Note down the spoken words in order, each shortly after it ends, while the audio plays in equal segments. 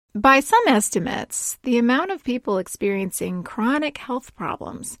By some estimates, the amount of people experiencing chronic health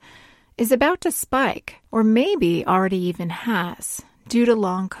problems is about to spike, or maybe already even has, due to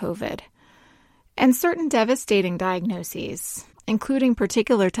long COVID. And certain devastating diagnoses, including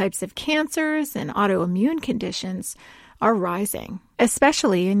particular types of cancers and autoimmune conditions, are rising,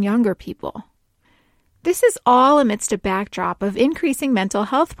 especially in younger people. This is all amidst a backdrop of increasing mental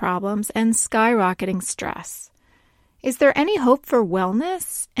health problems and skyrocketing stress. Is there any hope for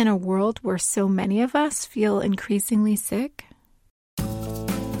wellness in a world where so many of us feel increasingly sick?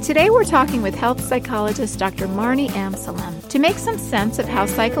 Today we're talking with health psychologist Dr. Marni Amsellem to make some sense of how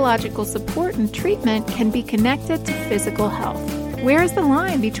psychological support and treatment can be connected to physical health. Where is the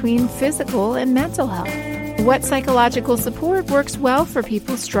line between physical and mental health? What psychological support works well for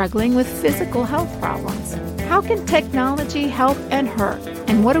people struggling with physical health problems? How can technology help and hurt?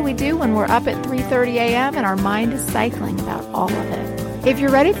 And what do we do when we're up at 3:30 a.m. and our mind is cycling about all of it? If you're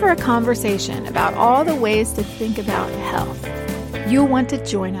ready for a conversation about all the ways to think about health, you'll want to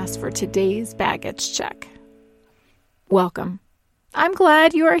join us for today's Baggage Check. Welcome. I'm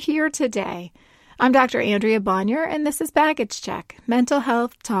glad you are here today. I'm Dr. Andrea Bonnier, and this is Baggage Check, mental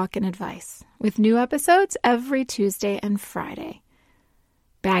health talk and advice, with new episodes every Tuesday and Friday.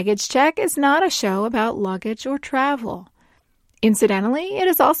 Baggage Check is not a show about luggage or travel. Incidentally, it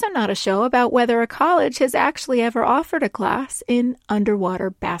is also not a show about whether a college has actually ever offered a class in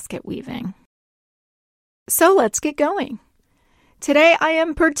underwater basket weaving. So let's get going. Today I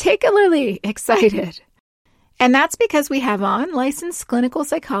am particularly excited. And that's because we have on licensed clinical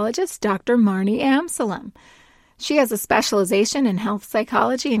psychologist Dr. Marni Amsellem. She has a specialization in health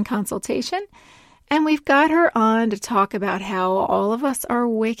psychology and consultation, and we've got her on to talk about how all of us are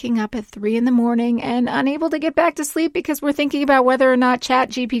waking up at 3 a.m. and unable to get back to sleep because we're thinking about whether or not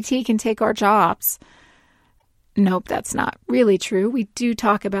ChatGPT can take our jobs. Nope, that's not really true. We do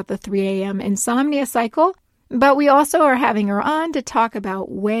talk about the 3 a.m. insomnia cycle, but we also are having her on to talk about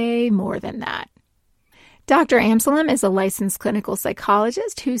way more than that. Dr. Amsellem is a licensed clinical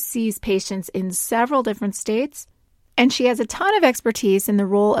psychologist who sees patients in several different states, and she has a ton of expertise in the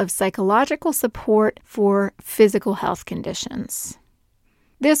role of psychological support for physical health conditions.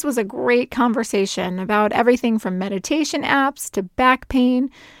 This was a great conversation about everything from meditation apps to back pain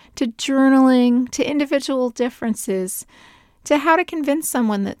to journaling to individual differences to how to convince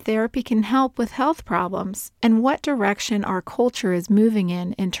someone that therapy can help with health problems and what direction our culture is moving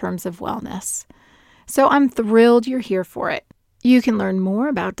in terms of wellness. So I'm thrilled you're here for it. You can learn more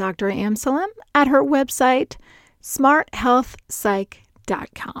about Dr. Amsellem at her website,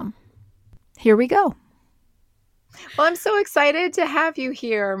 smarthealthpsych.com. Here we go. Well, I'm so excited to have you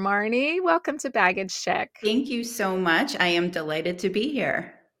here, Marni. Welcome to Baggage Check. Thank you so much. I am delighted to be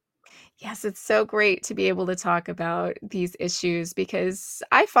here. Yes, it's so great to be able to talk about these issues because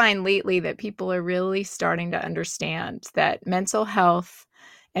I find lately that people are really starting to understand that mental health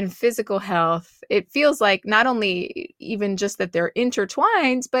and physical health, it feels like not only even just that they're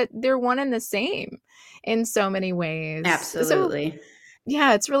intertwined, but they're one and the same in so many ways. Absolutely. So,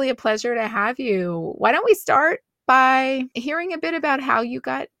 yeah, it's really a pleasure to have you. Why don't we start by hearing a bit about how you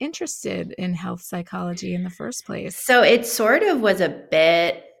got interested in health psychology in the first place? So it sort of was a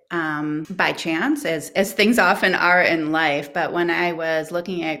bit by chance, as things often are in life. But when I was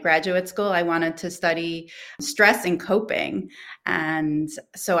looking at graduate school, I wanted to study stress and coping. And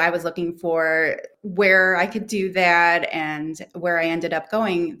so I was looking for where I could do that, and where I ended up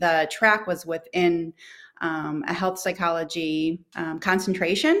going, the track was within a health psychology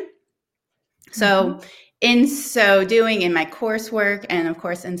concentration. So in so doing, in my coursework, and of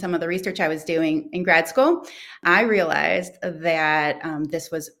course in some of the research I was doing in grad school, I realized that this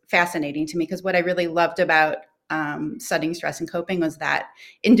was fascinating to me, because what I really loved about studying stress and coping was that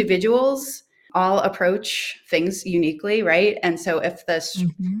individuals all approach things uniquely, right? And so if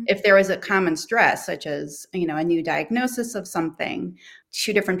there was a common stress, such as, a new diagnosis of something,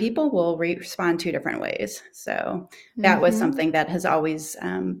 two different people will respond two different ways. So that was something that has always,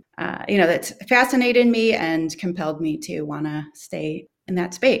 that's fascinated me and compelled me to want to stay in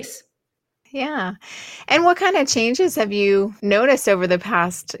that space. Yeah. And what kind of changes have you noticed over the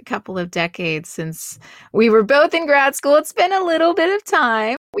past couple of decades since we were both in grad school? It's been a little bit of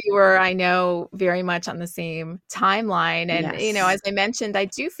time. We were, I know, very much on the same timeline. And, Yes. As I mentioned, I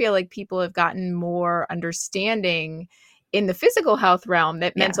do feel like people have gotten more understanding in the physical health realm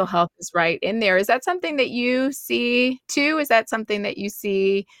that mental health is right in there. Is that something that you see too? Is that something that you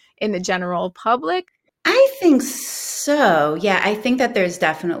see in the general public? I think so. Yeah, I think that there's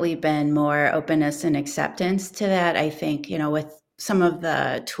definitely been more openness and acceptance to that. I think, with some of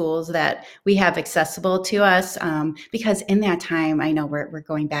the tools that we have accessible to us, because in that time, I know we're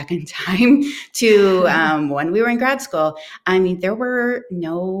going back in time to when we were in grad school. I mean, there were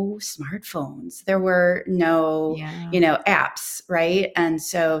no smartphones, there were no, Yeah. apps, right? And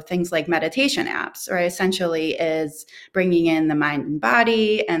so things like meditation apps, right, essentially is bringing in the mind and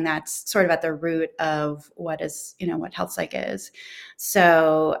body, and that's sort of at the root of what is, what health psych is.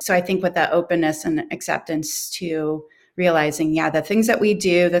 So I think with that openness and acceptance to realizing, the things that we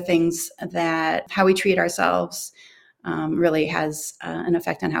do, the things that how we treat ourselves really has an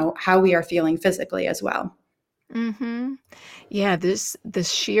effect on how we are feeling physically as well. Mm-hmm. Yeah, the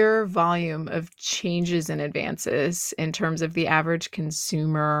sheer volume of changes and advances in terms of the average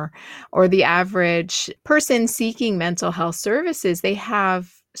consumer or the average person seeking mental health services, they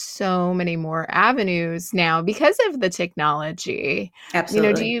have so many more avenues now because of the technology. Do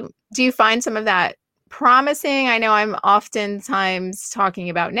Absolutely. you find some of that promising? I know I'm oftentimes talking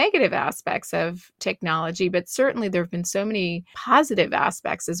about negative aspects of technology, but certainly there have been so many positive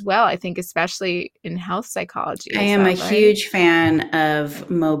aspects as well, I think, especially in health psychology. I Is am a that right? huge fan of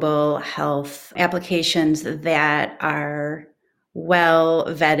mobile health applications that are well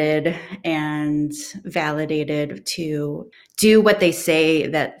vetted and validated to do what they say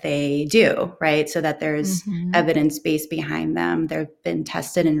that they do, right? So that there's Mhm. evidence base behind them. They've been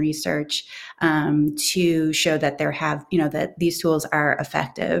tested in research to show that that these tools are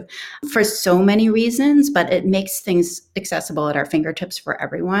effective for so many reasons, but it makes things accessible at our fingertips for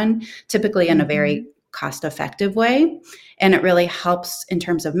everyone, typically in a very Mhm. cost-effective way. And it really helps in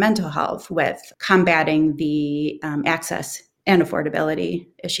terms of mental health with combating the access and affordability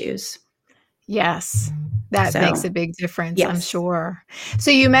issues. Yes. That makes So, a big difference, I'm yes. sure. So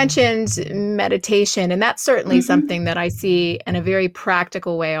you mentioned meditation, and that's certainly something Hmm. that I see in a very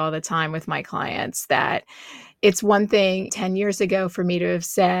practical way all the time with my clients, that it's one thing 10 years ago for me to have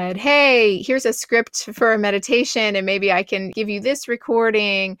said, "Hey, here's a script for a meditation, and maybe I can give you this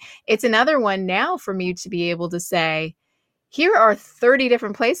recording." It's another one now for me to be able to say, here are 30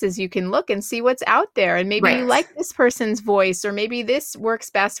 different places you can look and see what's out there. And maybe you Right. like this person's voice, or maybe this works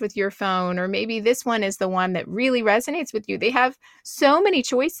best with your phone, or maybe this one is the one that really resonates with you. They have so many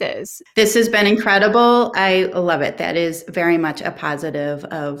choices. This has been incredible. I love it. That is very much a positive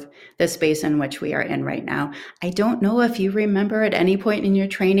of the space in which we are in right now. I don't know if you remember at any point in your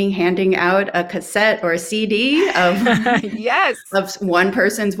training handing out a cassette or a CD of Yes. of one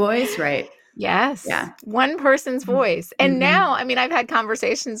person's voice, right? Yes, Yeah. one person's voice. And now, Hmm. I mean, I've had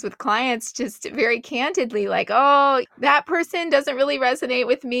conversations with clients just very candidly, like, oh, that person doesn't really resonate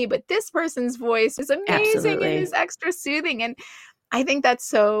with me, but this person's voice is amazing and is Absolutely. extra soothing. And I think that's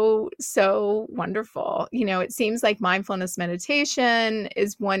so, so wonderful. It seems like mindfulness meditation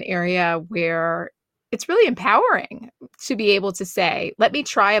is one area where it's really empowering to be able to say, let me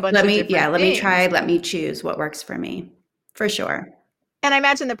try a bunch of different Let me try, things. let me choose what works for me. For sure. And I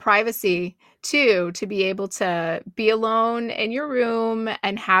imagine the privacy too, to be able to be alone in your room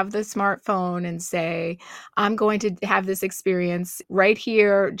and have the smartphone and say, I'm going to have this experience right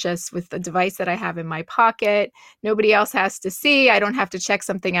here, just with the device that I have in my pocket. Nobody else has to see. I don't have to check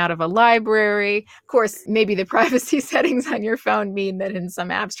something out of a library. Of course, maybe the privacy settings on your phone mean that in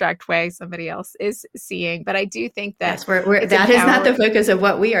some abstract way somebody else is seeing. But I do think that Yes, we're it's that is not the empowering. focus of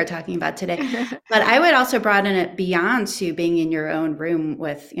what we are talking about today. But I would also broaden it beyond to being in your own room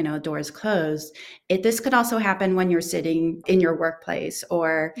with, doors closed. This could also happen when you're sitting in your workplace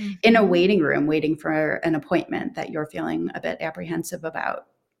or in a Mhm. waiting room waiting for an appointment that you're feeling a bit apprehensive about.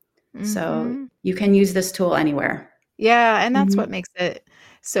 So Mhm. you can use this tool anywhere. Yeah, and that's what Hmm. makes it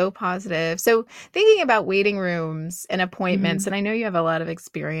so positive. So, thinking about waiting rooms and appointments, and Hmm. I know you have a lot of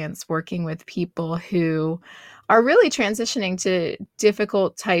experience working with people who are really transitioning to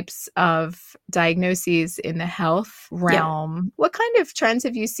difficult types of diagnoses in the health Yep. realm. What kind of trends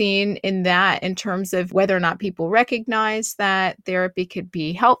have you seen in that in terms of whether or not people recognize that therapy could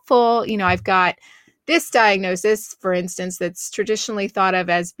be helpful? I've got this diagnosis, for instance, that's traditionally thought of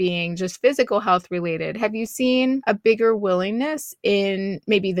as being just physical health related. Have you seen a bigger willingness in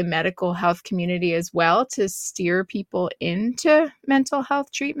maybe the medical health community as well to steer people into mental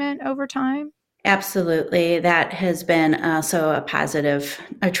health treatment over time? Absolutely. That has been also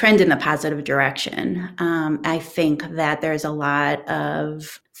a trend in the positive direction. I think that there's a lot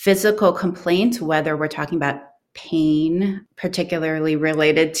of physical complaints, whether we're talking about pain, particularly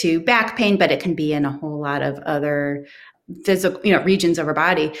related to back pain, but it can be in a whole lot of other physical, regions of our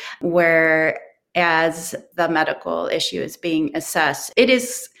body, where as the medical issue is being assessed, it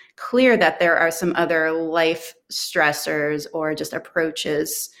is clear that there are some other life stressors or just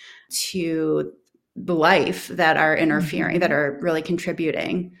approaches to life that are interfering, that Mm-hmm. are really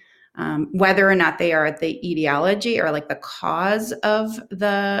contributing. Whether or not they are the etiology or like the cause of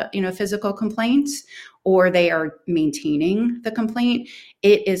the physical complaints, or they are maintaining the complaint,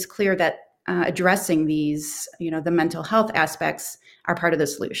 it is clear that addressing these, the mental health aspects are part of the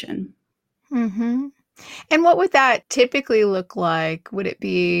solution. Mm-hmm. And what would that typically look like? Would it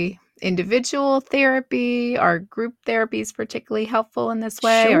be individual therapy? Are group therapies particularly helpful in this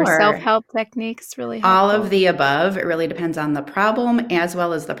way? Are Sure. self-help techniques really All of helpful? the above. It really depends on the problem as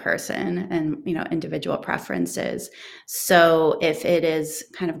well as the person and, individual preferences. So if it is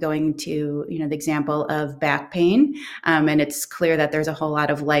kind of going to, the example of back pain, and it's clear that there's a whole lot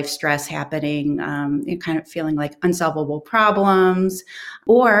of life stress happening, you're kind of feeling like unsolvable problems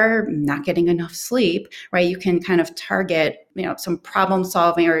or not getting enough sleep, right? You can kind of target, some problem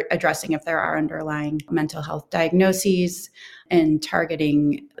solving or addressing if there are underlying mental health diagnoses, and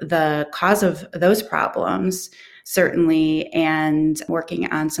targeting the cause of those problems, certainly, and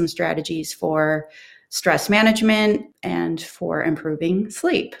working on some strategies for stress management and for improving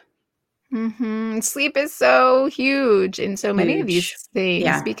sleep. Sleep is so huge in so many of these Huge. things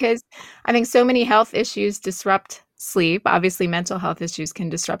Yeah. because I think so many health issues disrupt sleep. Obviously, mental health issues can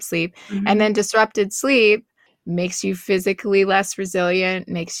disrupt sleep. And then Mm-hmm. disrupted sleep makes you physically less resilient,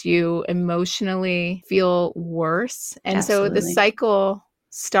 makes you emotionally feel worse. And so the Absolutely. cycle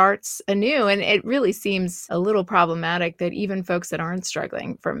starts anew. And it really seems a little problematic that even folks that aren't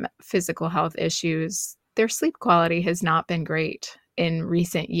struggling from physical health issues, their sleep quality has not been great in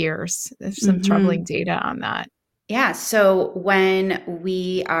recent years. There's some Mm-hmm. troubling data on that. Yeah. So when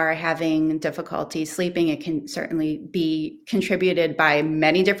we are having difficulty sleeping, it can certainly be contributed by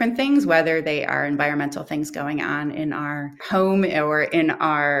many different things, whether they are environmental things going on in our home or in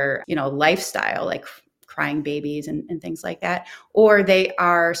our, lifestyle, like crying babies and things like that, or they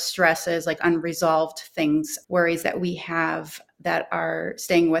are stresses like unresolved things, worries that we have that are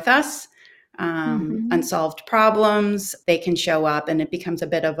staying with us. Mm-hmm. Unsolved problems, they can show up and it becomes a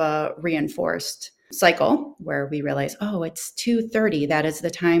bit of a reinforced cycle where we realize, oh, it's 2:30. That is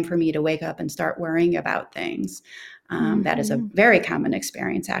the time for me to wake up and start worrying about things. That is a Mm-hmm. very common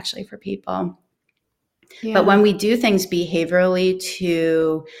experience actually for people. But Yeah. when we do things behaviorally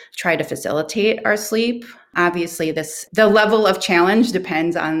to try to facilitate our sleep, obviously the level of challenge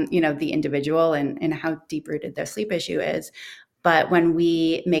depends on, the individual and how deep rooted their sleep issue is. But when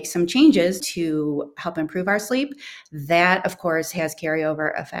we make some changes to help improve our sleep, that of course has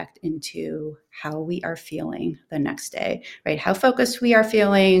carryover effect into how we are feeling the next day, right? How focused we are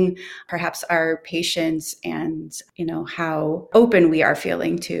feeling, perhaps our patience, and how open we are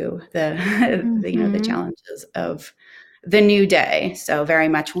feeling to the Mm-hmm. challenges of the new day. So very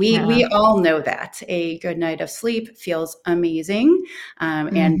much we Yeah. all know that a good night of sleep feels amazing,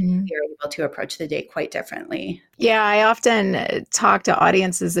 and Mm-hmm. we are able to approach the day quite differently. Yeah, I often talk to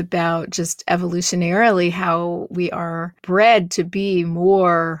audiences about just evolutionarily how we are bred to be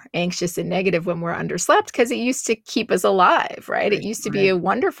more anxious and negative when we're underslept because it used to keep us alive, right? For It used to be sure. a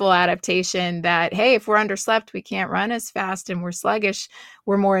wonderful adaptation that, hey, if we're underslept, we can't run as fast and we're sluggish,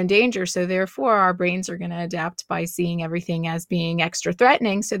 we're more in danger. So therefore, our brains are going to adapt by seeing everything as being extra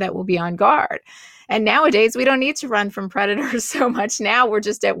threatening so that we'll be on guard. And nowadays, we don't need to run from predators so much. Now we're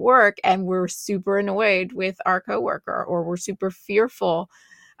just at work and we're super annoyed with our coworker, or we're super fearful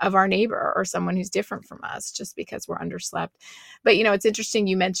of our neighbor or someone who's different from us just because we're underslept. But it's interesting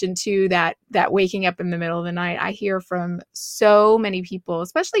you mentioned too that waking up in the middle of the night. I hear from so many people,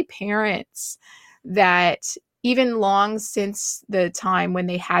 especially parents, that even long since the time when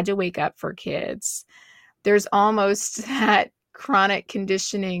they had to wake up for kids, there's almost that chronic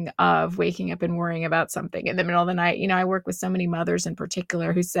conditioning of waking up and worrying about something in the middle of the night. I work with so many mothers in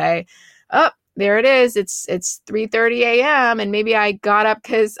particular who say, "Oh, there it is. It's 3:30 a.m. and maybe I got up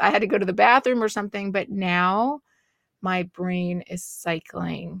cuz I had to go to the bathroom or something, but now my brain is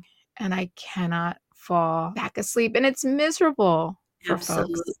cycling and I cannot fall back asleep and it's miserable for folks."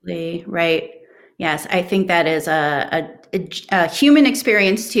 Absolutely. Right. Yes. I think that is a human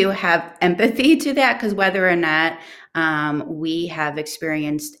experience to have empathy to that, because whether or not we have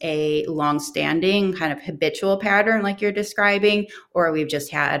experienced a long-standing kind of habitual pattern like you're describing, or we've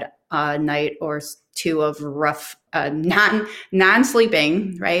just had a night or two of rough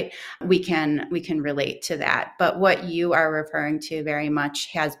non-sleeping, right? We can relate to that. But what you are referring to very much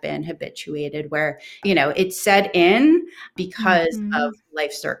has been habituated, where it's set in because of Mhm.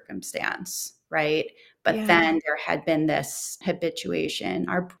 life circumstance, right? But Yeah. then there had been this habituation.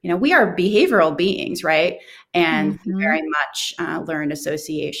 We are behavioral beings, right? And we Mhm. very much learn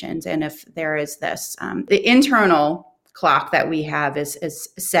associations. And if there is this, the internal clock that we have is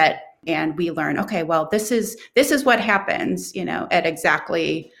set And we learn, okay, well, this is what happens, at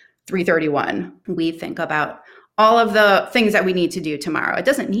exactly 3:31. We think about all of the things that we need to do tomorrow. It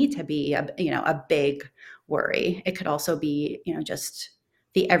doesn't need to be a big worry. It could also be, just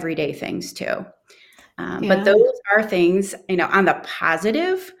the everyday things too. But Yeah. those are things, on the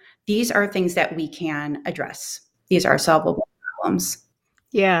positive, these are things that we can address. These are solvable problems.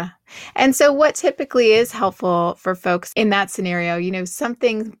 Yeah. And so what typically is helpful for folks in that scenario,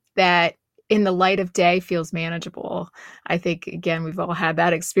 something that in the light of day feels manageable. I think again, we've all had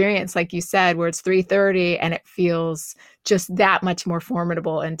that experience, like you said, where it's 3:30 and it feels just that much more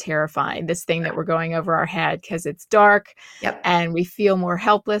formidable and terrifying. This thing that we're going over our head because it's dark Yep. and we feel more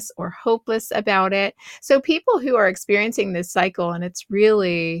helpless or hopeless about it. So people who are experiencing this cycle and it's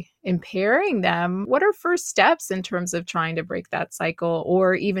really impairing them, what are first steps in terms of trying to break that cycle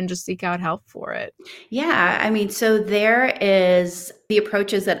or even just seek out help for it? Yeah, I mean, so there is the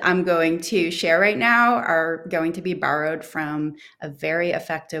approaches that I'm going to share right now are going to be borrowed from a very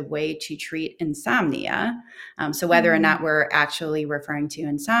effective way to treat insomnia. So whether or not we're actually referring to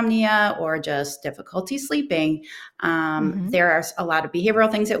insomnia or just difficulty sleeping, Mm-hmm. there are a lot of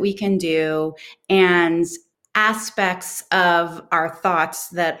behavioral things that we can do. And aspects of our thoughts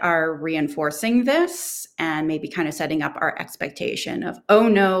that are reinforcing this and maybe kind of setting up our expectation of, oh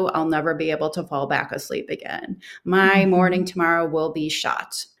no, I'll never be able to fall back asleep again. My Mm-hmm. morning tomorrow will be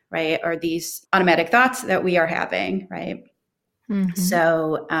shot, right? Or these automatic thoughts that we are having, right? Mm-hmm.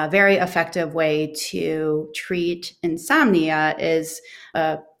 So, a very effective way to treat insomnia is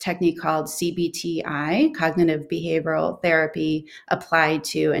a technique called CBTI, cognitive behavioral therapy applied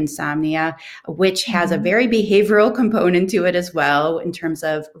to insomnia, which has a Mm-hmm. very behavioral component to it as well in terms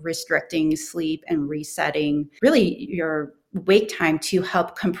of restricting sleep and resetting really your wake time to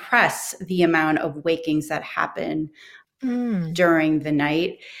help compress the amount of wakings that happen Mm. during the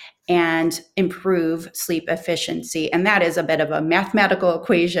night and improve sleep efficiency. And that is a bit of a mathematical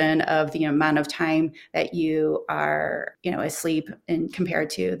equation of the amount of time that you are, asleep and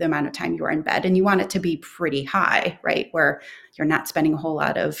compared to the amount of time you are in bed. And you want it to be pretty high, right? Where you're not spending a whole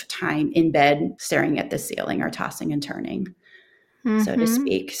lot of time in bed staring at the ceiling or tossing and turning, so to Mm-hmm.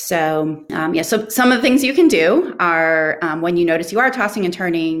 speak. So, so some of the things you can do are when you notice you are tossing and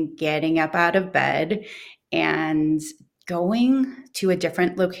turning, getting up out of bed and going to a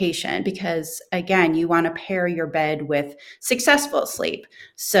different location because, again, you want to pair your bed with successful sleep.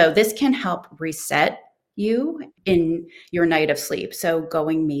 So this can help reset you in your night of sleep. So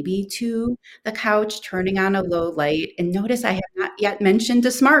going maybe to the couch, turning on a low light, and notice I have not yet mentioned a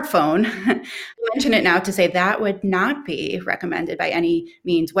smartphone. Mention it now to say that would not be recommended by any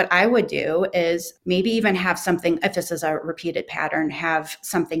means. What I would do is maybe even have something, if this is a repeated pattern, have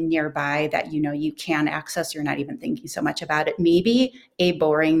something nearby that you can access. You're not even thinking so much about it. Maybe a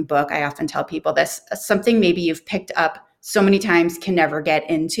boring book. I often tell people this, something maybe you've picked up so many times, can never get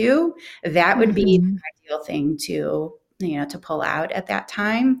into. That would be Mm-hmm. the ideal thing to pull out at that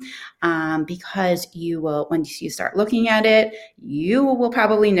time, because you will, once you start looking at it, you will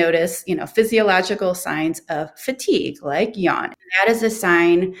probably notice, physiological signs of fatigue, like yawn. And that is a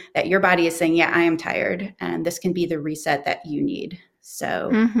sign that your body is saying, yeah, I am tired. And this can be the reset that you need.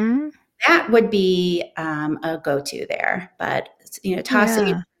 So Mm-hmm. that would be a go-to there. But, tossing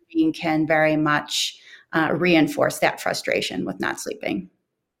and Yeah. turning can very much reinforce that frustration with not sleeping.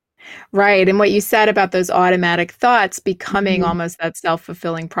 Right. And what you said about those automatic thoughts becoming Mhm. almost that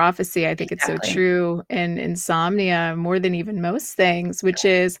self-fulfilling prophecy, I think it's so Exactly. true in insomnia more than even most things, which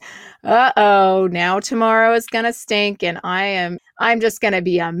is, uh-oh, now tomorrow is gonna stink and I'm just gonna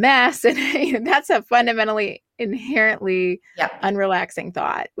be a mess. And that's a fundamentally inherently Yep. unrelaxing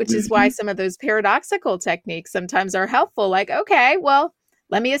thought, which is why Mhm. some of those paradoxical techniques sometimes are helpful. Like, okay, well,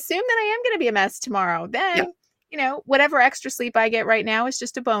 let me assume that I am gonna be a mess tomorrow. Yep. Then whatever extra sleep I get right now is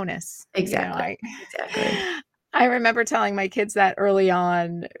just a bonus. Exactly. I Exactly. I remember telling my kids that early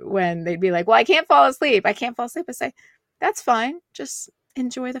on when they'd be like, "Well, I can't fall asleep. I can't fall asleep." I say, "That's fine. Just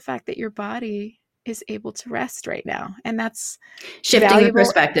enjoy the fact that your body is able to rest right now." And that's Shifting the valuable in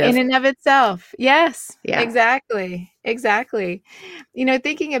perspective. and of itself. Yes, Yeah. exactly. Exactly.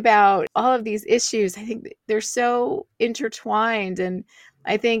 Thinking about all of these issues, I think they're so intertwined. And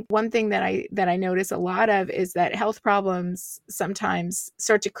I think one thing that I notice a lot of is that health problems sometimes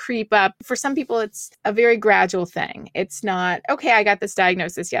start to creep up. For some people, it's a very gradual thing. It's not, okay, I got this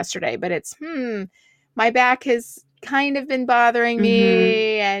diagnosis yesterday, but it's, my back has kind of been bothering Mm-hmm.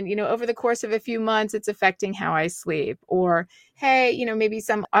 me. And, over the course of a few months, it's affecting how I sleep. Or, hey, maybe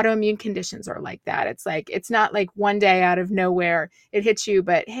some autoimmune conditions are like that. It's like, it's not like one day out of nowhere it hits you,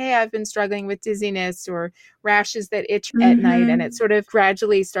 but hey, I've been struggling with dizziness or rashes that itch at night. And it Mm-hmm. sort of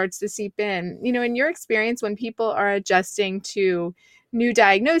gradually starts to seep in. In your experience, when people are adjusting to new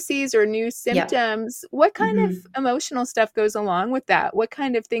diagnoses or new Yep. symptoms, what kind of Mm-hmm. emotional stuff goes along with that? What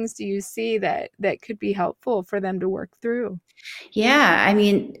kind of things do you see that could be helpful for them to work through? Yeah, I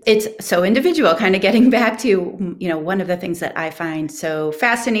mean, it's so individual, kind of getting back to, one of the things that I find so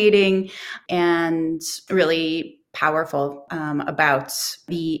fascinating and really powerful about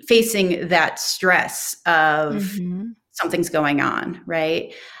the facing that stress of Mhm. something's going on,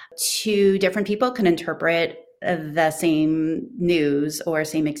 right? Two different people can interpret the same news or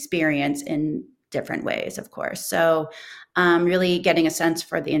same experience in different ways, of course. So, really getting a sense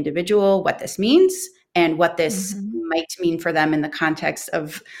for the individual, what this means, and what this Mhm. might mean for them in the context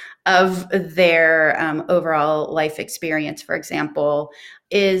of their overall life experience. For example,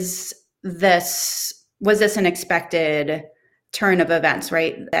 is this was this an expected turn of events,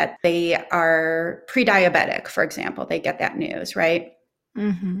 right? That they are pre-diabetic, for example, they get that news, right?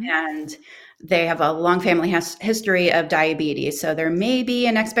 Mhm. And they have a long family history of diabetes. So there may be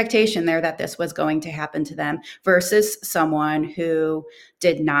an expectation there that this was going to happen to them versus someone who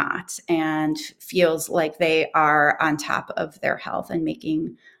did not and feels like they are on top of their health and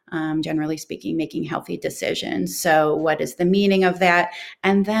making, generally speaking, making healthy decisions. So, what is the meaning of that?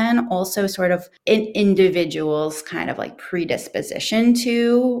 And then also, sort of individuals' kind of like predisposition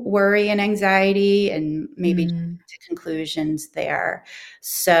to worry and anxiety, and maybe Mm. to conclusions there.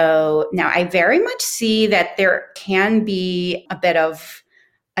 So now I very much see that there can be a bit of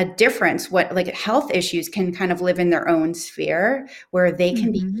a difference. What like health issues can kind of live in their own sphere where they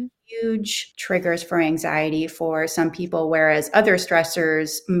can be Mhm. huge triggers for anxiety for some people, whereas other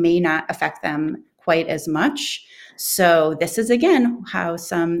stressors may not affect them quite as much. So this is again how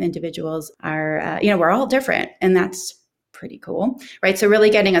some individuals are, we're all different, and that's pretty cool, right? So really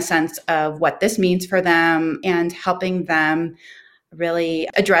getting a sense of what this means for them and helping them really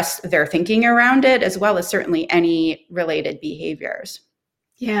address their thinking around it, as well as certainly any related behaviors,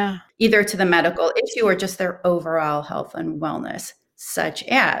 Yeah. either to the medical issue or just their overall health and wellness, such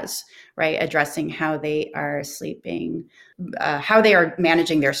as, right, addressing how they are sleeping, how they are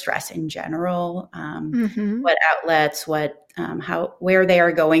managing their stress in general, Mhm. what outlets, where they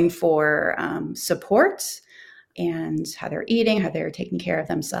are going for support, and how they're eating, how they're taking care of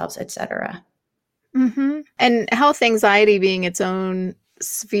themselves, etc. Mhm. And health anxiety being its own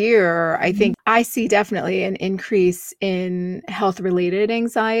sphere, I Mhm. think I see definitely an increase in health-related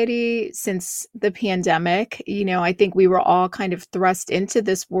anxiety since the pandemic. I think we were all kind of thrust into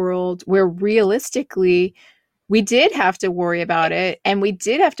this world where realistically we did have to worry about it, and we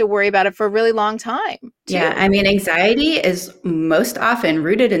did have to worry about it for a really long time Yeah, too. I mean, anxiety is most often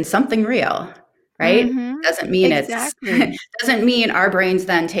rooted in something real, right? Mhm. Doesn't mean it's Exactly. doesn't mean our brains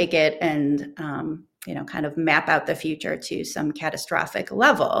then take it and kind of map out the future to some catastrophic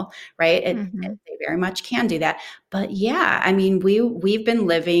level, right? Mhm. They very much can do that. But yeah, I mean, we've been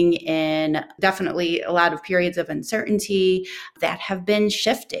living in definitely a lot of periods of uncertainty that have been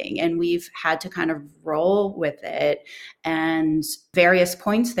shifting, and we've had to kind of roll with it. And various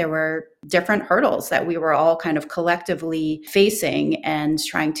points, there were different hurdles that we were all kind of collectively facing and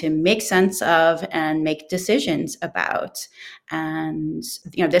trying to make sense of and make decisions about. And,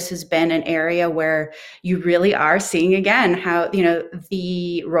 this has been an area where you really are seeing again how,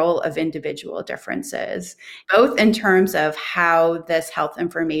 the role of individual differences, both in terms of how this health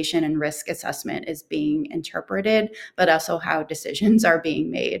information and risk assessment is being interpreted, but also how decisions are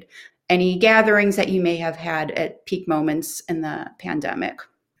being made. Any gatherings that you may have had at peak moments in the pandemic.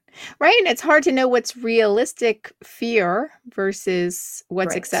 Right, and it's hard to know what's realistic fear versus what's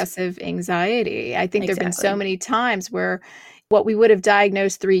Right. excessive anxiety. I think there've been so Exactly. many times where what we would have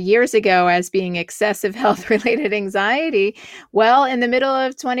diagnosed 3 years ago as being excessive health-related anxiety, well, in the middle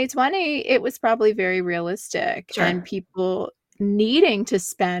of 2020, it was probably very realistic, and Sure. people needing to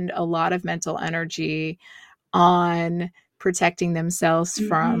spend a lot of mental energy on protecting themselves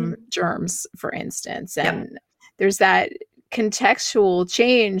from Mhm. germs, for instance. Yep. And there's that contextual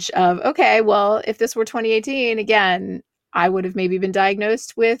change of, okay, well, if this were 2018, again, I would have maybe been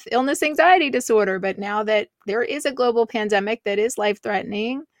diagnosed with illness anxiety disorder. But now that there is a global pandemic that is life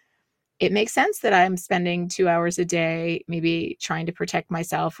threatening, it makes sense that I'm spending 2 hours a day maybe trying to protect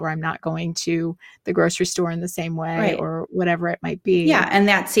myself, or I'm not going to the grocery store in the same way, Right. or whatever it might Yeah, be. and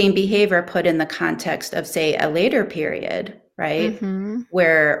that same behavior put in the context of, say, a later period, right? Mm-hmm.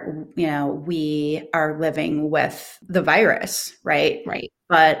 Where, we are living with the virus, right? Right.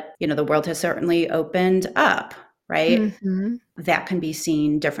 But, the world has certainly opened up, right? Mm-hmm. That can be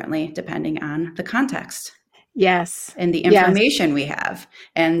seen differently depending on the context Yes. and the Yes. information we have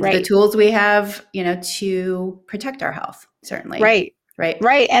and the Right. tools we have, to protect our health, certainly. Right. Right.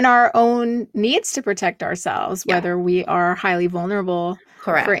 Right. And our own needs to protect ourselves, Yeah. whether we are highly vulnerable.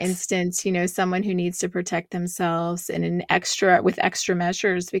 For Correct. instance, someone who needs to protect themselves with extra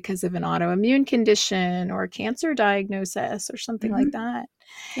measures because of an autoimmune condition or a cancer diagnosis or something like Mm-hmm. that.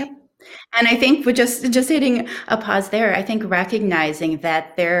 Yep. And I think we're just hitting a pause there. I think recognizing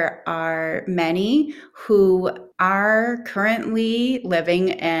that there are many who are currently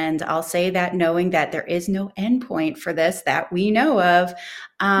living, and I'll say that knowing that there is no endpoint for this that we know of,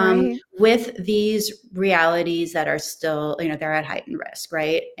 Right. with these realities that are still, they're at heightened risk,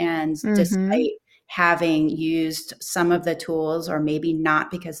 right? And Mm-hmm. despite having used some of the tools, or maybe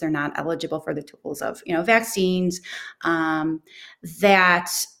not because they're not eligible for the tools of, vaccines, that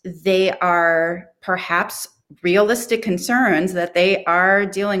they are perhaps realistic concerns that they are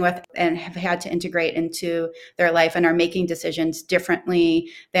dealing with and have had to integrate into their life, and are making decisions differently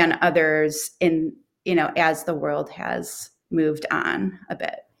than others as the world has moved on a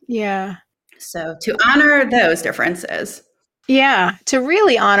bit. Yeah. So to honor those differences. Yeah, to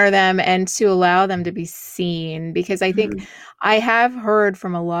really honor them and to allow them to be seen, because I think Mhm. I have heard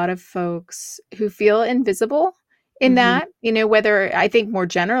from a lot of folks who feel invisible in Mhm. that, whether I think more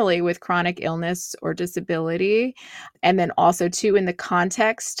generally with chronic illness or disability, and then also too in the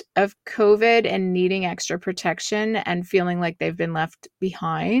context of COVID and needing extra protection and feeling like they've been left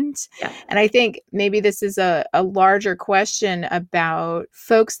behind. Yeah. And I think maybe this is a larger question about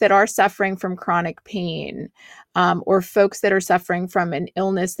folks that are suffering from chronic pain, or folks that are suffering from an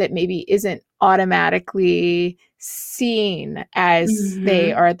illness that maybe isn't automatically seen as they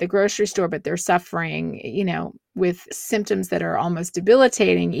Mhm. are at the grocery store, but they're suffering, with symptoms that are almost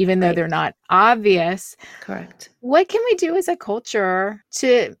debilitating, even though Right. they're not obvious. Correct. What can we do as a culture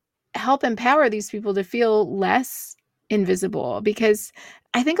to help empower these people to feel less invisible? Because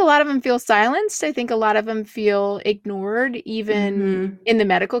I think a lot of them feel silenced. I think a lot of them feel ignored, even Mhm. in the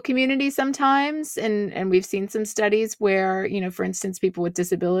medical community sometimes. And we've seen some studies where, for instance, people with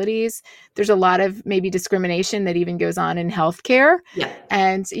disabilities, there's a lot of maybe discrimination that even goes on in healthcare. Yeah.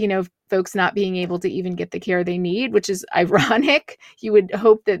 And, folks not being able to even get the care they need, which is ironic. You would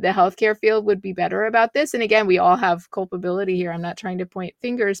hope that the healthcare field would be better about this. And again, we all have culpability here. I'm not trying to point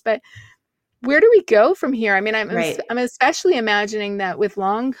fingers, but where do we go from here? I mean, Right. I'm especially imagining that with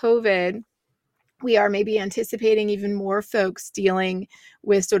long COVID, we are maybe anticipating even more folks dealing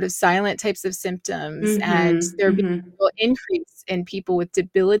with sort of silent types of symptoms, and Mhm. there being Mhm. an increase in people with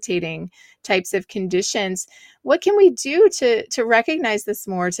debilitating types of conditions. What can we do to recognize this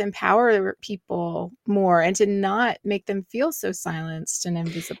more, to empower people more, and to not make them feel so silenced and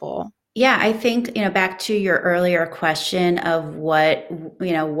invisible? Yeah, I think, back to your earlier question of what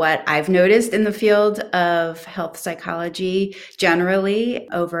I've noticed in the field of health psychology generally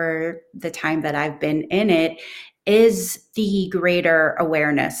over the time that I've been in it, is the greater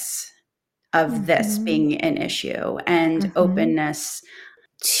awareness of this Mhm. being an issue and Mhm. openness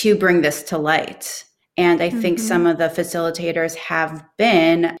to bring this to light. And I think some Mhm. of the facilitators have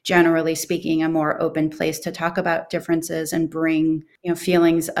been, generally speaking, a more open place to talk about differences and bring,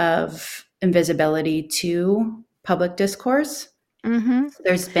 feelings of invisibility to public discourse. Mhm. So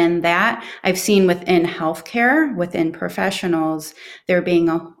there's been that. I've seen within healthcare, within professionals, there being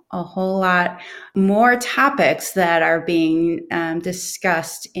a whole lot more topics that are being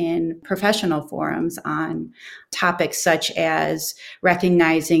discussed in professional forums on topics such as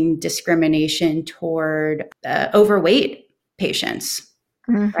recognizing discrimination toward overweight patients,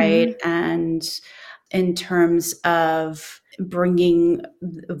 right? Mhm. And in terms of bringing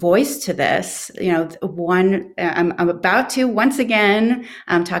voice to this, I'm about to once again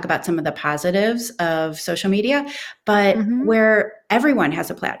talk about some of the positives of social media, but Mhm. where everyone has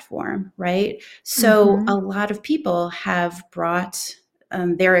a platform, right? So a Mhm. lot of people have brought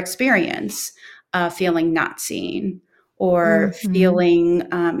their experience feeling not seen, or Mhm. feeling,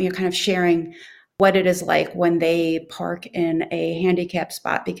 kind of sharing what it is like when they park in a handicap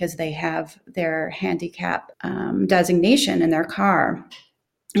spot because they have their handicap designation in their car,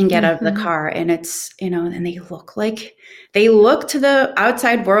 and get out of the Mhm. car, and it's, and they look to the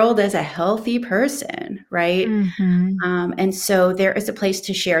outside world as a healthy person, right? Mhm. And so there is a place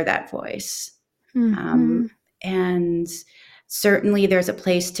to share that voice. Um, Mhm. and certainly there's a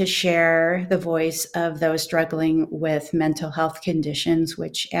place to share the voice of those struggling with mental health conditions,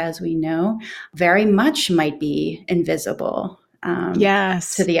 which, as we know, very much might be invisible to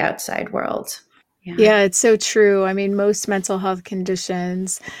Yes. the outside world. Yeah. Yeah, it's so true. I mean, most mental health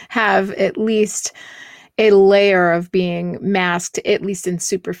conditions have at least a layer of being masked, at least in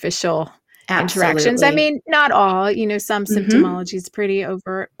superficial interactions. I Absolutely. mean, not all, some Mm-hmm. symptomology is pretty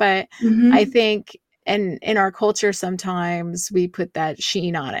overt, but I Mm-hmm. think and in our culture sometimes we put that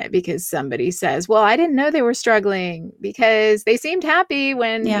sheen on it because somebody says, "Well, I didn't know they were struggling because they seemed happy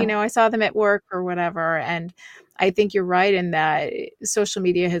when, Yeah. I saw them at work or whatever." And I think you're right in that social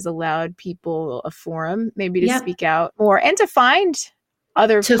media has allowed people a forum maybe to Yep. speak out more and to find To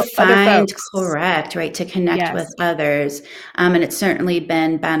other find folks. correct, right, to connect with Yes. others. And it's certainly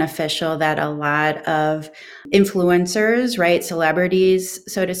been beneficial that a lot of influencers, right, celebrities,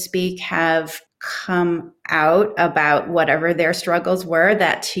 so to speak, have come out about whatever their struggles were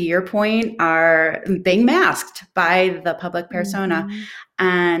that, to your point, are being masked by the public persona, Mhm.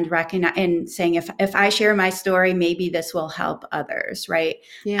 and recognize and saying, if I share my story, maybe this will help others, right?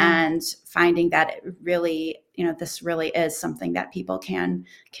 Yeah. And finding that it really, this really is something that people can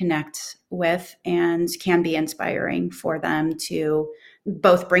connect with and can be inspiring for them to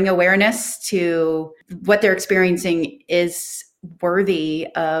both bring awareness to what they're experiencing is worthy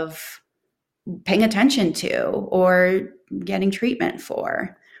of paying attention to, or getting treatment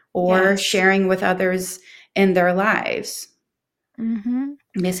for, or Yes. sharing with others in their lives, Mhm.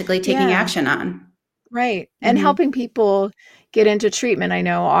 basically taking Yeah. action on. Right. And Hmm. helping people get into treatment, I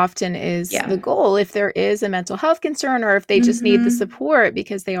know often is Yeah. the goal if there is a mental health concern or if they just need the Hmm. support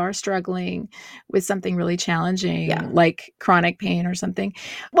because they are struggling with something really challenging Yeah. like chronic pain or something.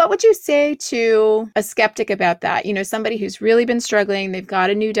 What would you say to a skeptic about that? Somebody who's really been struggling, they've got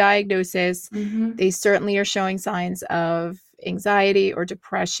a new diagnosis, Hmm. they certainly are showing signs of anxiety or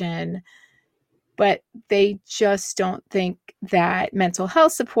depression, but they just don't think that mental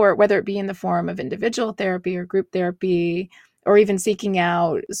health support, whether it be in the form of individual therapy or group therapy, or even seeking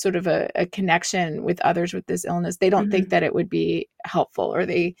out sort of a connection with others with this illness, they don't think Hmm. that it would be helpful, or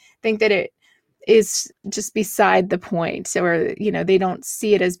they think that it is just beside the point, or, they don't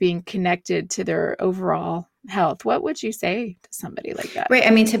see it as being connected to their overall health. What would you say to somebody like that? Right. I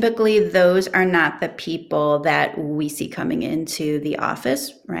mean, typically those are not the people that we see coming into the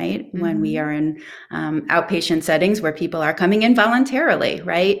office, right? When we Mm-hmm. are in outpatient settings where people are coming in voluntarily,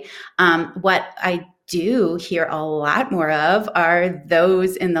 right? What I do hear a lot more of are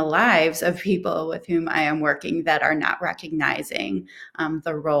those in the lives of people with whom I am working that are not recognizing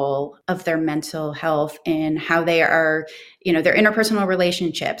the role of their mental health in how they are, their interpersonal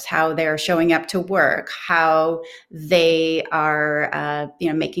relationships, how they're showing up to work, how they are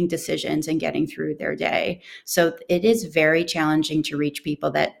making decisions and getting through their day. So it is very challenging to reach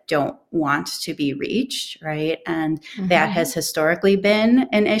people that don't want to be reached, right? And that Mm-hmm. has historically been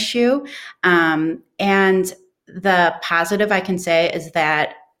an issue. And the positive I can say is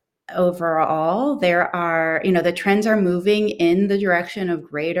that overall there are, the trends are moving in the direction of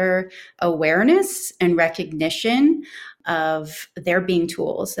greater awareness and recognition of there being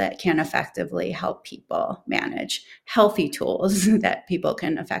tools that can effectively help people manage, healthy tools that people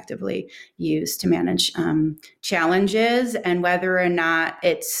can effectively use to manage challenges, and whether or not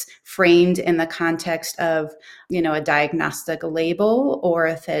it's framed in the context of, a diagnostic label, or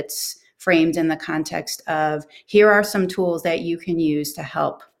if it's framed in the context of, here are some tools that you can use to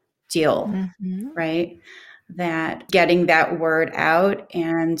help deal, Mm-hmm. right? That getting that word out,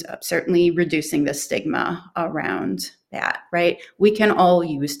 and certainly reducing the stigma around that, right? We can all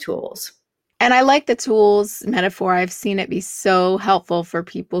use tools. And I like the tools metaphor. I've seen it be so helpful for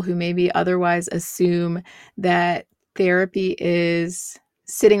people who maybe otherwise assume that therapy is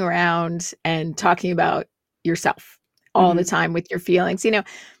sitting around and talking about yourself all the Mm-hmm. time with your feelings.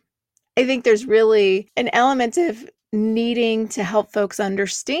 I think there's really an element of needing to help folks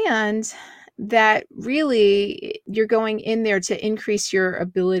understand that really you're going in there to increase your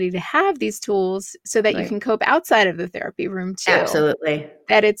ability to have these tools so that you Right. can cope outside of the therapy room too. Absolutely.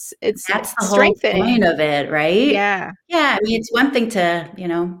 That it's That's the whole point strengthening. of it, right? Yeah. Yeah. I mean, it's one thing to,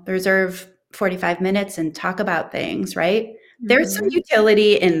 reserve 45 minutes and talk about things, right? There's some Mhm.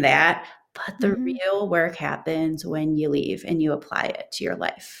 utility in that, but the Mhm. real work happens when you leave and you apply it to your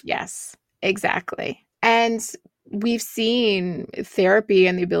life. Yes, exactly. And we've seen therapy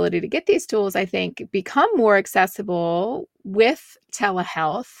and the ability to get these tools, I think, become more accessible with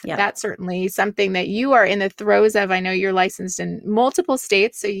telehealth. Yeah. That's certainly something that you are in the throes of. I know you're licensed in multiple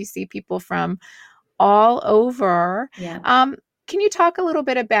states, so you see people from all over. Yeah. Can you talk a little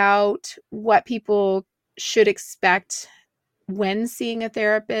bit about what people should expect when seeing a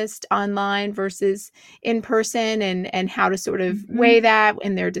therapist online versus in person, and how to sort of weigh Mhm. that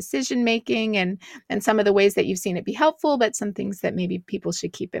in their decision making, and some of the ways that you've seen it be helpful, but some things that maybe people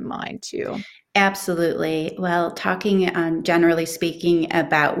should keep in mind too. Absolutely. Well, talking generally speaking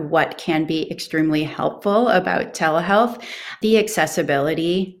about what can be extremely helpful about telehealth, the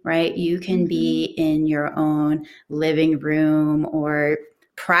accessibility, right? You can Mm-hmm. be in your own living room or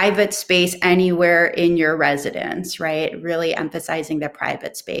private space anywhere in your residence, right? Really emphasizing the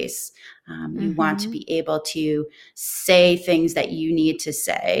private space. You want to Mm-hmm. be able to say things that you need to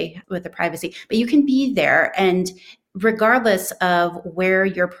say with the privacy, but you can be there, and regardless of where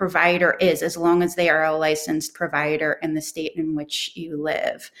your provider is, as long as they are a licensed provider in the state in which you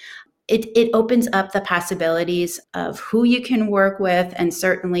live. It opens up the possibilities of who you can work with. And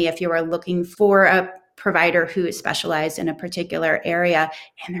certainly if you are looking for a provider who is specialized in a particular area,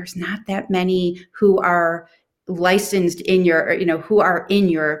 and there's not that many who are licensed in your, who are in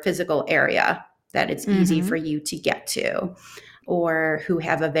your physical area that it's easy Mm-hmm. for you to get to, or who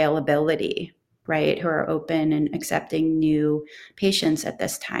have availability, right? Who are open and accepting new patients at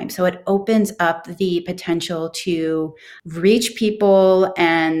this time. So it opens up the potential to reach people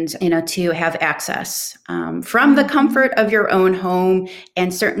and, to have access from the Mm-hmm. comfort of your own home.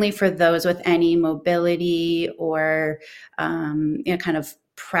 And certainly for those with any mobility or, kind of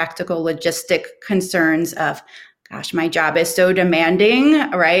practical logistic concerns of, gosh, my job is so demanding,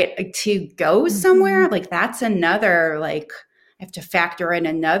 right? To go Mm-hmm. somewhere, like that's another, like, I have to factor in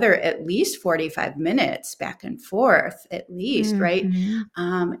another at least 45 minutes back and forth, at least, right?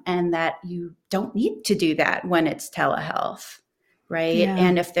 Mm-hmm. And that you don't need to do that when it's telehealth, right? Yeah.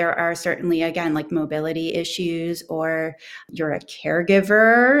 And if there are certainly, again, like mobility issues, or you're a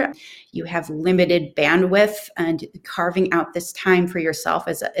caregiver, you have limited bandwidth, and carving out this time for yourself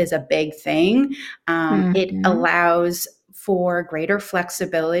is a big thing. It Mm-hmm. allows for greater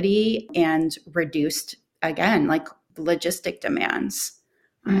flexibility and reduced, again, like logistic demands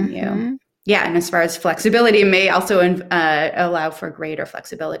on you. Mm-hmm. Yeah, and as far as flexibility, may also allow for greater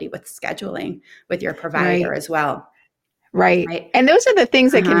flexibility with scheduling with your provider Right. as well, Right. right? And those are the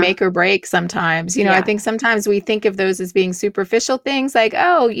things that can Uh-huh. make or break sometimes. I Yeah. think sometimes we think of those as being superficial things like,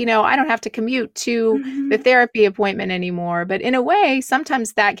 oh, I don't have to commute to the Mhm. therapy appointment anymore. But in a way,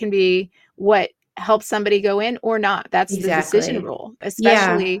 sometimes that can be what helps somebody go in or not. That's the decision Exactly. rule, Yeah.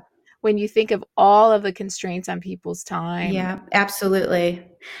 especially when you think of all of the constraints on people's time. Yeah, absolutely.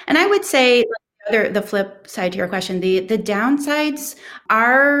 And I would say, like, the flip side to your question, the downsides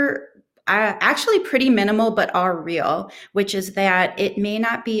are actually pretty minimal, but are real, which is that it may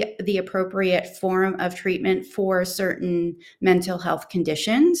not be the appropriate form of treatment for certain mental health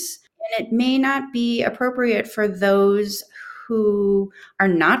conditions. And it may not be appropriate for those who are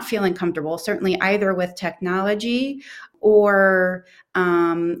not feeling comfortable, certainly either with technology or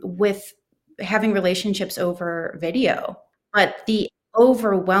with having relationships over video. But the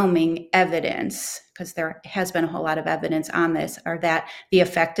overwhelming evidence, because there has been a whole lot of evidence on this, are that the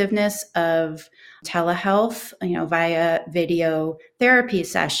effectiveness of telehealth, via video therapy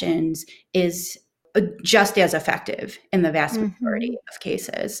sessions, is just as effective in the vast majority Hmm. of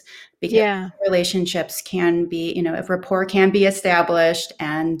cases, because Yeah. relationships can be, if rapport can be established,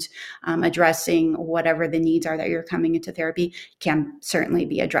 and addressing whatever the needs are that you're coming into therapy can certainly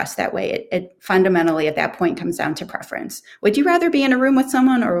be addressed that way. It fundamentally at that point comes down to preference. Would you rather be in a room with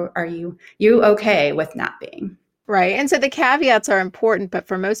someone, or are you okay with not being? Right. And so the caveats are important, but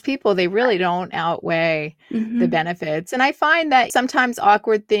for most people, they really don't outweigh the Mm-hmm. benefits. And I find that sometimes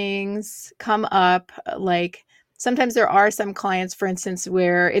awkward things come up. Like sometimes there are some clients, for instance,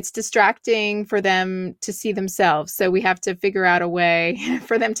 where it's distracting for them to see themselves. So we have to figure out a way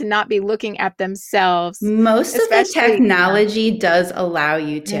for them to not be looking at themselves, Most of the especially. technology does allow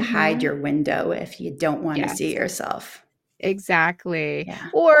you to hide Mhm. your window if you don't want to see Yes. yourself. Exactly. Yeah.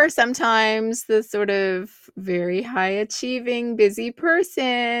 Or sometimes the sort of very high achieving, busy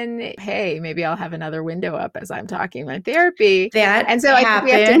person, hey, maybe I'll have another window up as I'm talking my therapy. That And so I think we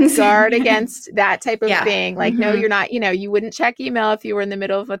have to happens. guard against that type of Yeah. thing. Like, no, Mm-hmm. you're not, you wouldn't check email if you were in the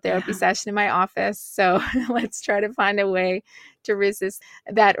middle of a therapy Yeah. session in my office. So let's try to find a way to resist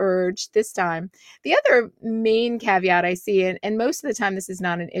that urge this time. The other main caveat I see, and most of the time this is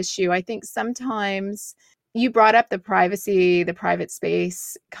not an issue, I think sometimes you brought up the privacy, the private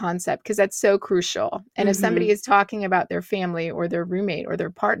space concept, because that's so crucial. And if somebody Mm-hmm. is talking about their family or their roommate or their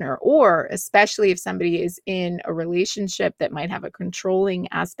partner, or especially if somebody is in a relationship that might have a controlling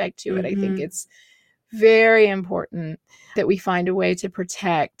aspect to it, I think Mm-hmm. it's very important that we find a way to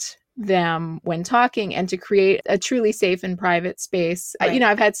protect them when talking and to create a truly safe and private space. Right.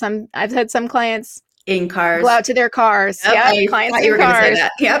 I've had some clients in Go cars. out to their cars. Yep, Yep. I Clients thought you in were going to say cars.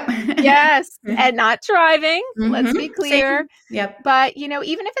 that. Yep. Yes. And not driving. Let's be Same. clear. Yep. But,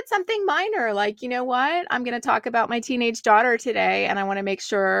 even if it's something minor, like, you know what, I'm going to talk about my teenage daughter today, and I want to make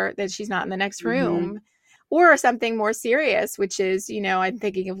sure that she's not in the next hmm room. Or something more serious, which is, I'm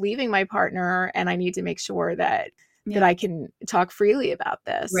thinking of leaving my partner, and I need to make sure that Yep. I can talk freely about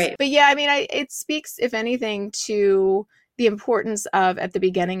this. Right. But yeah, I mean, it speaks, if anything, to the importance of, at the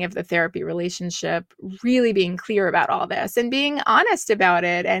beginning of the therapy relationship, really being clear about all this and being honest about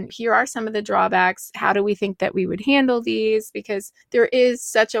it. And here are some of the drawbacks. How do we think that we would handle these? Because there is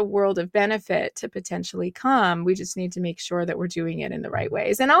such a world of benefit to potentially come. We just need to make sure that we're doing it in the right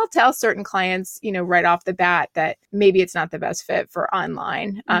ways. And I'll tell certain clients, right off the bat, that maybe it's not the best fit for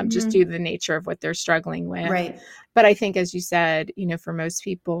online, just due to the nature of what they're struggling with. Right. But I think, as you said, for most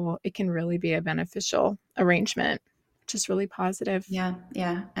people, it can really be a beneficial arrangement, which is really positive. Yeah.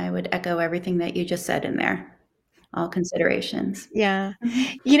 Yeah. I would echo everything that you just said in there. All considerations. Yeah.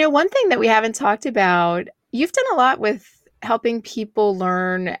 Mhm. One thing that we haven't talked about, you've done a lot with helping people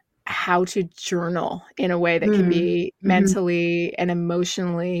learn how to journal in a way that can be Mhm. mentally and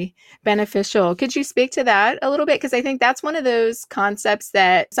emotionally beneficial. Could you speak to that a little bit? Because I think that's one of those concepts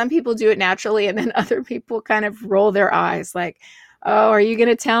that some people do it naturally, and then other people kind of roll their eyes like, oh, are you going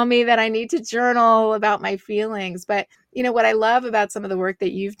to tell me that I need to journal about my feelings? But, what I love about some of the work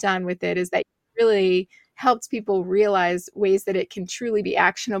that you've done with it is that you really helps people realize ways that it can truly be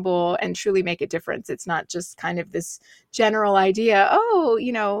actionable and truly make a difference. It's not just kind of this general idea, oh,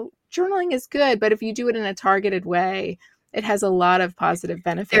 journaling is good, but if you do it in a targeted way, it has a lot of positive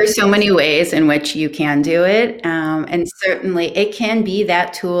benefits. There's so many ways in which you can do it. And certainly it can be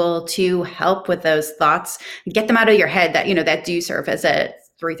that tool to help with those thoughts, get them out of your head that do surface at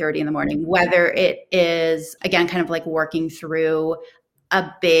 3:30 in the morning, whether it is, again, kind of like working through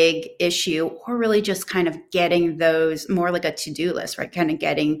a big issue, or really just kind of getting those, more like a to-do list, right? Kind of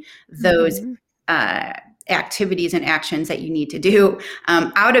getting those activities and actions that you need to do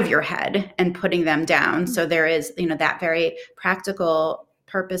out of your head and putting them down. So there is, that very practical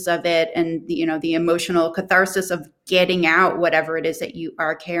purpose of it, and the emotional catharsis of getting out whatever it is that you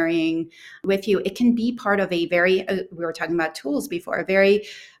are carrying with you. It can be part of a very, we were talking about tools before, a very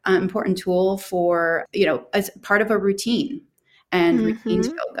important tool for, as part of a routine. And routines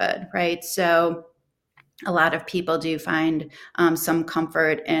feel good, right? So a lot of people do find some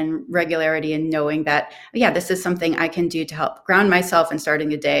comfort and regularity in knowing that, yeah, this is something I can do to help ground myself in starting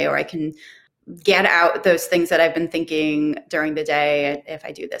the day, or I can get out those things that I've been thinking during the day if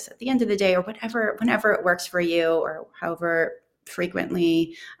I do this at the end of the day, or whatever, whenever it works for you, or however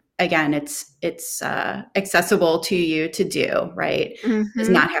frequently. Again, it's accessible to you to do, right? It does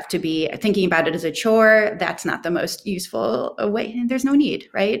not have to be thinking about it as a chore. That's not the most useful way. There's no need,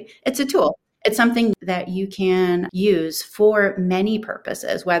 right? It's a tool. It's something that you can use for many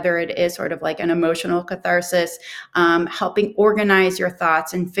purposes, whether it is sort of like an emotional catharsis, helping organize your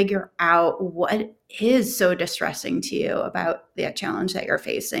thoughts and figure out what is so distressing to you about the challenge that you're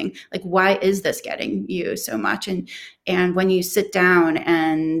facing. Like, why is this getting you so much? And when you sit down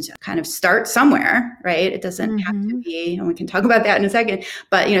and kind of start somewhere, right? It doesn't have to be, and we can talk about that in a second,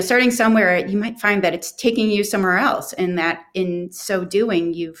 but starting somewhere, you might find that it's taking you somewhere else, and that in so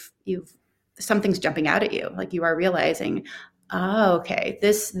doing, you've something's jumping out at you. Like, you are realizing, oh, okay,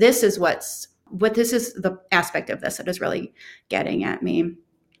 this is this is the aspect of this that is really getting at me.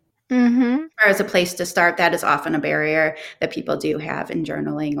 As far as a place to start, that is often a barrier that people do have in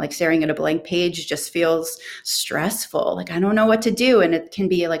journaling. Like, staring at a blank page just feels stressful. Like, I don't know what to do. And it can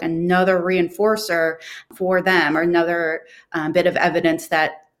be like another reinforcer for them, or another bit of evidence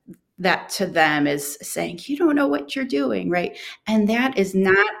that to them is saying, you don't know what you're doing, right? And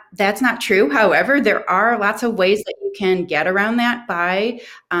that's not true. However, there are lots of ways that you can get around that by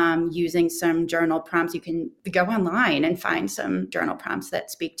using some journal prompts. You can go online and find some journal prompts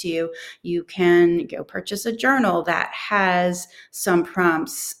that speak to you. You can go purchase a journal that has some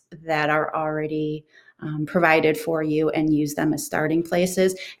prompts that are already provided for you, and use them as starting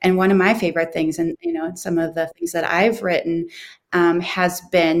places. And one of my favorite things, and some of the things that I've written, has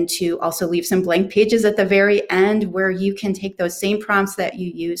been to also leave some blank pages at the very end, where you can take those same prompts that you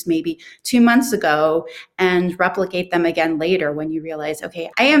used maybe 2 months ago and replicate them again later, when you realize, okay,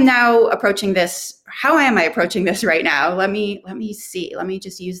 I am now approaching this. How am I approaching this right now? Let me see. Let me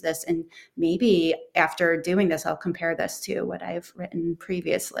just use this. And maybe after doing this, I'll compare this to what I've written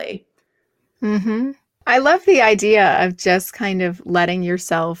previously. I love the idea of just kind of letting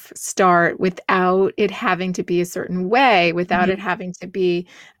yourself start without it having to be a certain way, without it having to be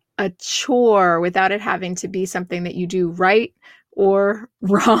a chore, without it having to be something that you do right or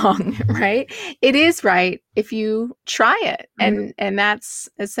wrong, right? It is right if you try it. And that's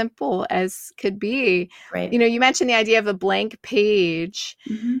as simple as could be. Right. You know, you mentioned the idea of a blank page.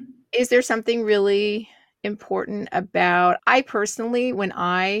 Mm-hmm. Is there something really important about, I personally, when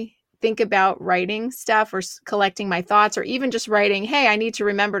I think about writing stuff or collecting my thoughts or even just writing, hey, I need to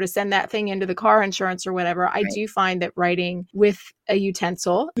remember to send that thing into the car insurance or whatever, I Right. do find that writing with a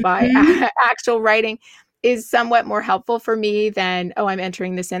utensil by Mhm. actual writing is somewhat more helpful for me than, oh, I'm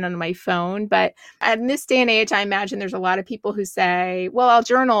entering this in on my phone. But in this day and age, I imagine there's a lot of people who say, well, I'll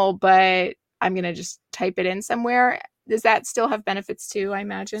journal, but I'm going to just type it in somewhere. Does that still have benefits too, I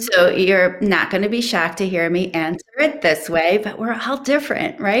imagine? So you're not going to be shocked to hear me answer it this way, but we're all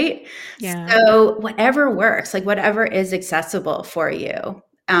different, right? Yeah. So whatever works, like whatever is accessible for you,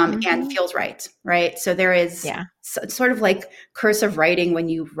 and Mm-hmm. feels right, right? So there is Yeah. sort of like cursive writing when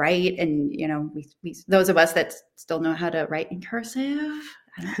you write, and we those of us that still know how to write in cursive.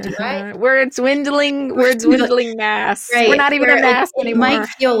 I don't do I? We're dwindling, we're dwindling mass. We're Right, not even a where mass it might anymore.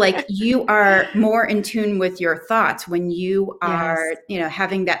 feel like you are more in tune with your thoughts when you Yes. are,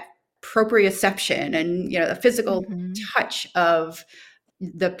 having that proprioception and, the physical Mm-hmm. touch of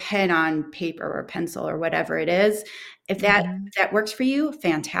the pen on paper or pencil or whatever it is. If that Mm-hmm. if that works for you,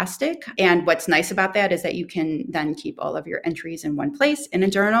 fantastic. And what's nice about that is that you can then keep all of your entries in one place in a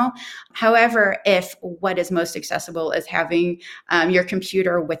journal. However, if what is most accessible is having your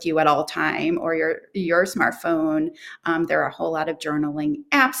computer with you at all time or your smartphone, there are a whole lot of journaling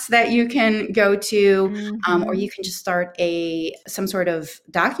apps that you can go to, or Mm-hmm. you can just start some sort of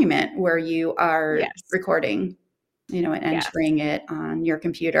document where you are Yes. recording, and Yes. entering it on your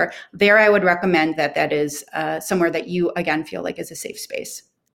computer. There, I would recommend that is somewhere that you, again, feel like is a safe space.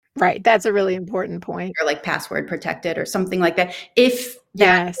 Right. That's a really important point. Or like password protected or something like that, if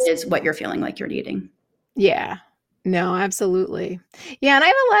that Yes. is what you're feeling like you're needing. Yeah. No, absolutely. Yeah, and I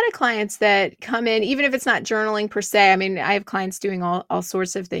have a lot of clients that come in, even if it's not journaling per se. I mean, I have clients doing all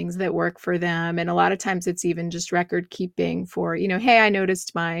sorts of things that work for them. And a lot of times it's even just record keeping for, hey, I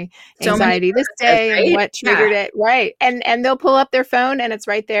noticed my So many anxiety this purposes, day and right? what Yeah. triggered it. Right. And they'll pull up their phone and it's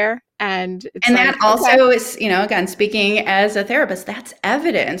right there. And it's And that like, okay. also is, again, speaking as a therapist, that's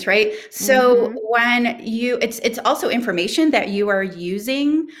evidence, right? So Mm-hmm. when it's also information that you are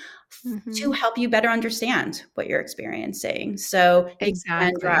using to Mm-hmm. help you better understand what you're experiencing. So you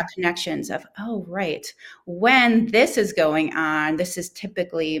can draw Exactly. connections of, oh, right, when this is going on, this is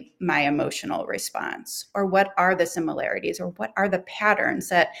typically my emotional response. Or what are the similarities, or what are the patterns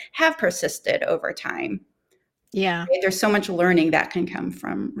that have persisted over time? Yeah. Right? There's so much learning that can come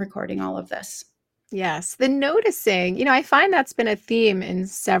from recording all of this. Yes, the noticing, I find that's been a theme in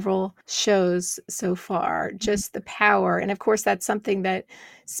several shows so far, Mhm. just the power. And of course, that's something that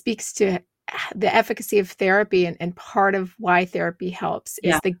speaks to the efficacy of therapy. And part of why therapy helps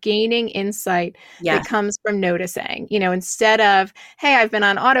Yeah. is the gaining insight that Yes. comes from noticing, instead of, hey, I've been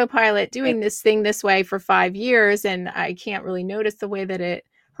on autopilot Right. doing this thing this way for 5 years and I can't really notice the way that it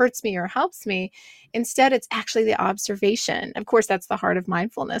hurts me or helps me. Instead, it's actually the observation. Of course, that's the heart of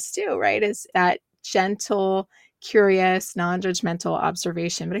mindfulness too, right? Is that gentle, curious, non-judgmental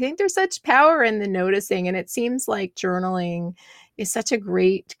observation. But I think there's such power in the noticing, and it seems like journaling is such a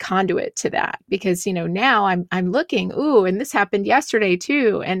great conduit to that because now I'm looking, ooh, and this happened yesterday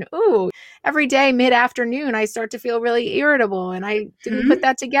too, and ooh, every day mid-afternoon I start to feel really irritable, and I didn't put Mhm.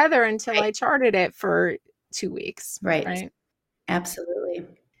 that together until Right. I charted it for 2 weeks, Right. right? Absolutely.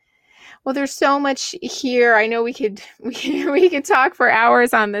 Well, there's so much here. I know we could talk for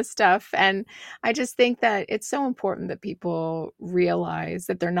hours on this stuff, and I just think that it's so important that people realize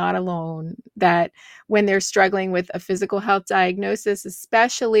that they're not alone, that when they're struggling with a physical health diagnosis,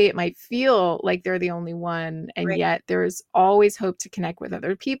 especially, it might feel like they're the only one, and Right. yet there's always hope to connect with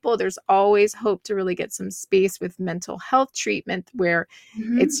other people. There's always hope to really get some space with mental health treatment where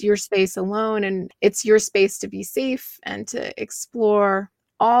it's Mhm. your space alone and it's your space to be safe and to explore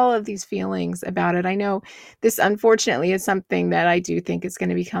all of these feelings about it. I know this unfortunately is something that I do think is going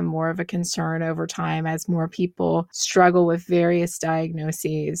to become more of a concern over time as more people struggle with various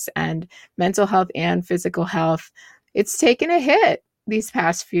diagnoses and mental health and physical health. It's taken a hit these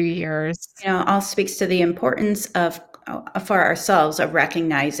past few years. All speaks to the importance of, for ourselves, of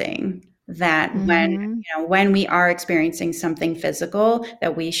recognizing that Mm-hmm. when we are experiencing something physical,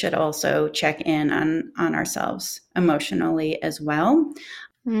 that we should also check in on ourselves emotionally as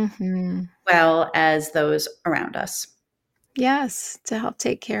Mm-hmm. well as those around us. Yes, to help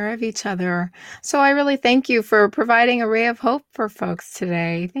take care of each other. So I really thank you for providing a ray of hope for folks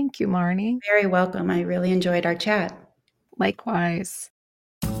today. Thank you, Marnie. Very welcome. I really enjoyed our chat. Likewise.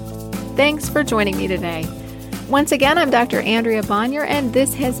 Thanks for joining me today. Once again, I'm Dr. Andrea Bonnier, and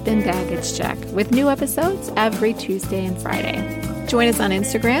this has been Baggage Check, with new episodes every Tuesday and Friday. Join us on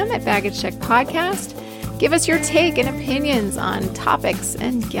Instagram at Baggage Check Podcast. Give us your take and opinions on topics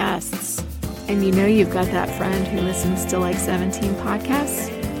and guests. And you know you've got that friend who listens to like 17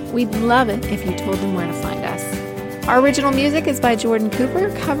 podcasts? We'd love it if you told them where to find us. Our original music is by Jordan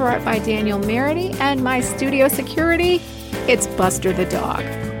Cooper, cover art by Daniel Merity, and my studio security, it's Buster the dog.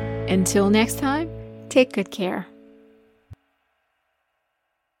 Until next time, take good care.